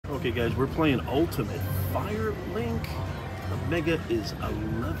Okay, guys, we're playing Ultimate Fire Link. The Mega is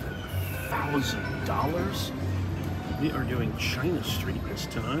 $11,000. We are doing China Street this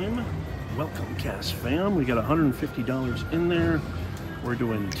time. Welcome, Cast fam. We got $150 in there. We're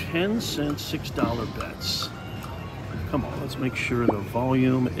doing 10-cent, $6 bets. Come on, let's make sure the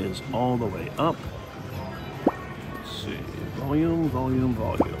volume is all the way up. Let's see. Volume.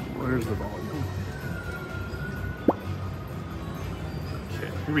 Where's the volume? Okay,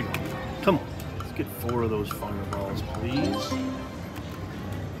 here we go. Come on. Let's get 4 of those fireballs, please.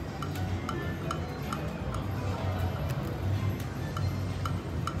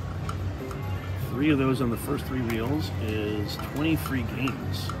 Three of those on the first 3 reels is 20 free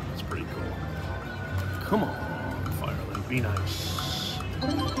games. That's pretty cool. Come on, Firelink, be nice.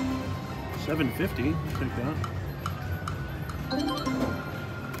 750, take that.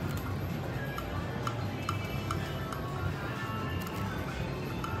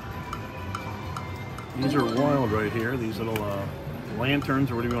 These are wild right here. These little lanterns,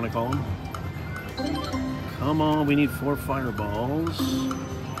 or whatever you want to call them. Come on, we need 4 fireballs.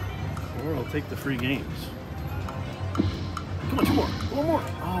 Or I'll take the free games. Come on, 2 more. 1 more.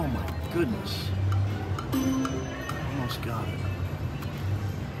 Oh my goodness. Almost got it.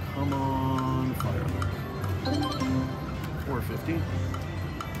 Come on, Firelink. 450.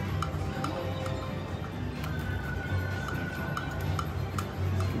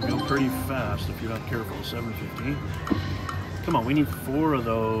 Can go pretty fast if you're not careful. 750. Come on, we need 4 of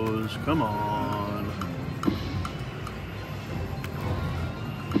those. Come on.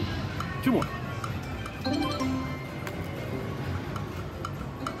 2 more.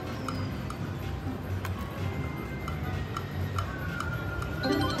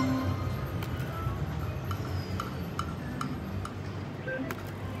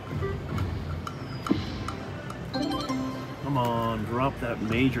 Come on, drop that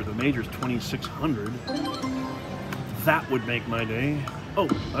major. The major's 2,600. That would make my day. Oh,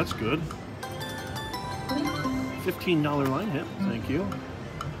 that's good. $15 line hit. Thank you.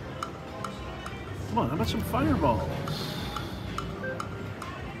 Come on, how about some fireballs?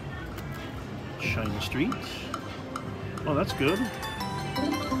 China Street. Oh, that's good.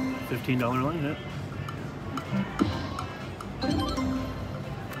 $15 line hit.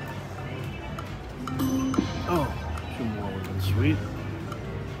 Oh, 2 more would have been sweet.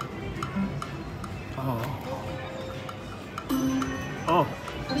 Oh. Oh.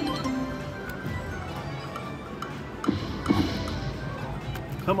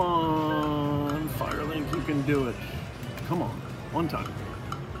 Come on, Firelink, you can do it. Come on, 1 time.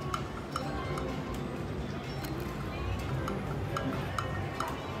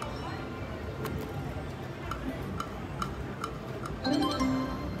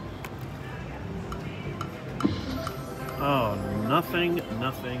 Oh, nothing, and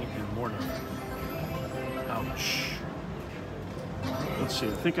more nothing. Ouch. Let's see, I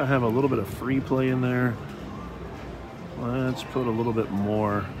think I have a little bit of free play in there. Let's put a little bit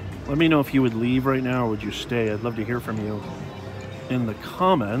more. Let me know if you would leave right now or would you stay. I'd love to hear from you in the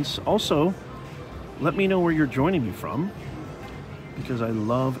comments. Also, let me know where you're joining me from because I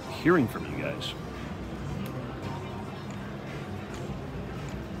love hearing from you guys.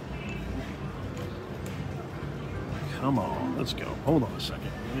 Come on, let's go. Hold on a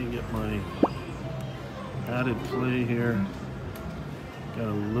second. Let me get my added play here. Got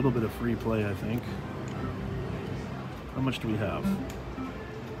a little bit of free play, I think. How much do we have?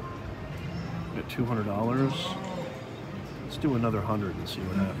 We got $200. Let's do another 100 and see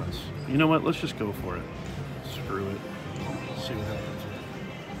what happens. You know what? Let's just go for it. Screw it. Let's see what happens.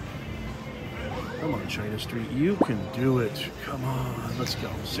 Come on, China Street. You can do it. Come on. Let's go.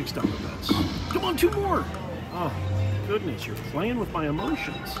 $6 bets. Come on, 2 more. Oh, goodness. You're playing with my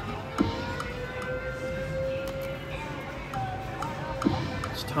emotions.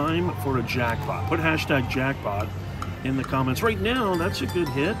 It's time for a jackpot. Put hashtag jackpot in the comments. Right now, that's a good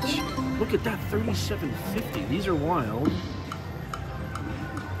hit. Look at that, 37.50. These are wild.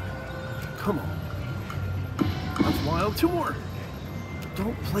 Come on. That's wild. 2 more.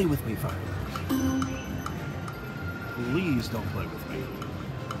 Don't play with me, Firelink. Please don't play with me.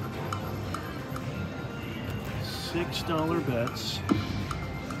 $6 bets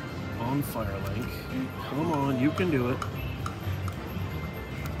on Firelink. Come on, you can do it.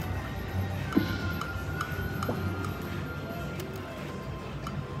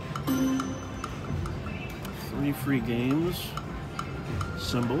 Free games.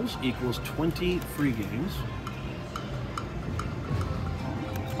 Symbols equals 20 free games.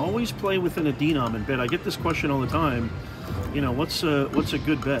 Always play within a denom and bet. I get this question all the time. You know, what's a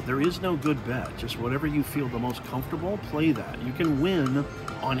good bet? There is no good bet. Just whatever you feel the most comfortable, play that. You can win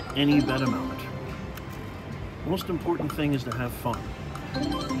on any bet amount. Most important thing is to have fun.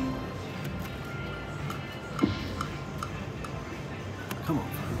 Come on,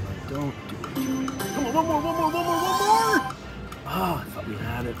 don't do it to me. Come on, one more! Ah, I thought we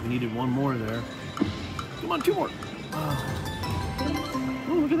had it. We needed one more there. Come on, two more. Oh,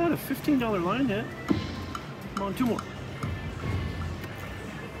 look at that, a $15 line hit. Come on, two more.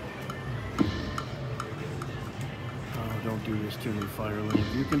 Oh, don't do this to me,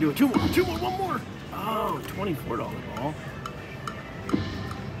 Firelink. You can do it. Two more, one more. Oh, $24 ball.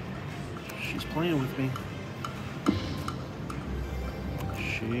 She's playing with me.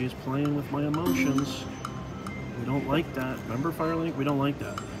 She's playing with my emotions. We don't like that. Remember, Firelink? We don't like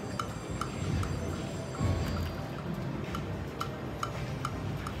that.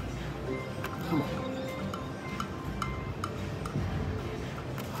 Come on.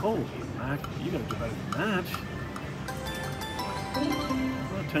 Holy mac, you gotta do better than that.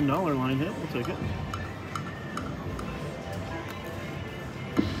 Well, $10 line hit, we'll take it.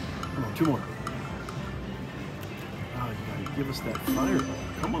 Come on, two more. Oh, you gotta give us that fireball.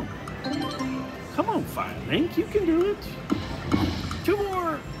 Come on. Come on, Firelink, you can do it. Two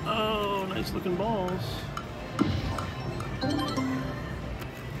more. Oh, nice looking balls.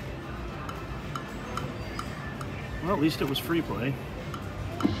 Well, at least it was free play.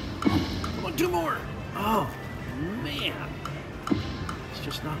 Come on, two more. Oh, man. It's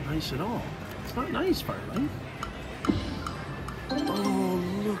just not nice at all. It's not nice, Firelink. Oh,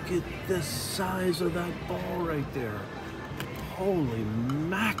 look at the size of that ball right there. Holy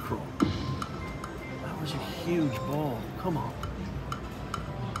mackerel. That was a huge ball. Come on.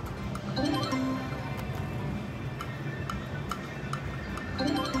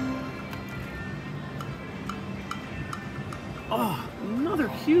 Oh, another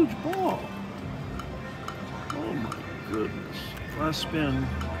huge ball. Oh my goodness. Last spin.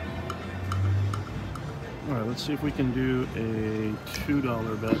 All right, let's see if we can do a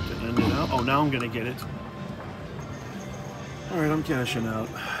 $2 bet to end it out. Oh, now I'm going to get it. All right, I'm cashing out.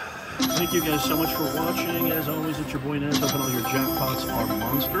 Thank you guys so much for watching. As always, it's your boy Nance, hoping all your jackpots are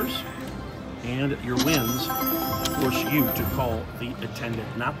monsters. And your wins force you to call the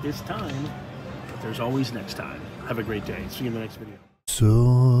attendant. Not this time, but there's always next time. Have a great day. See you in the next video.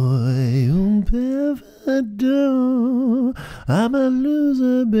 Soy un perdedor, I'm a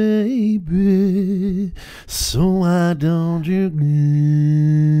loser, baby. So why don't you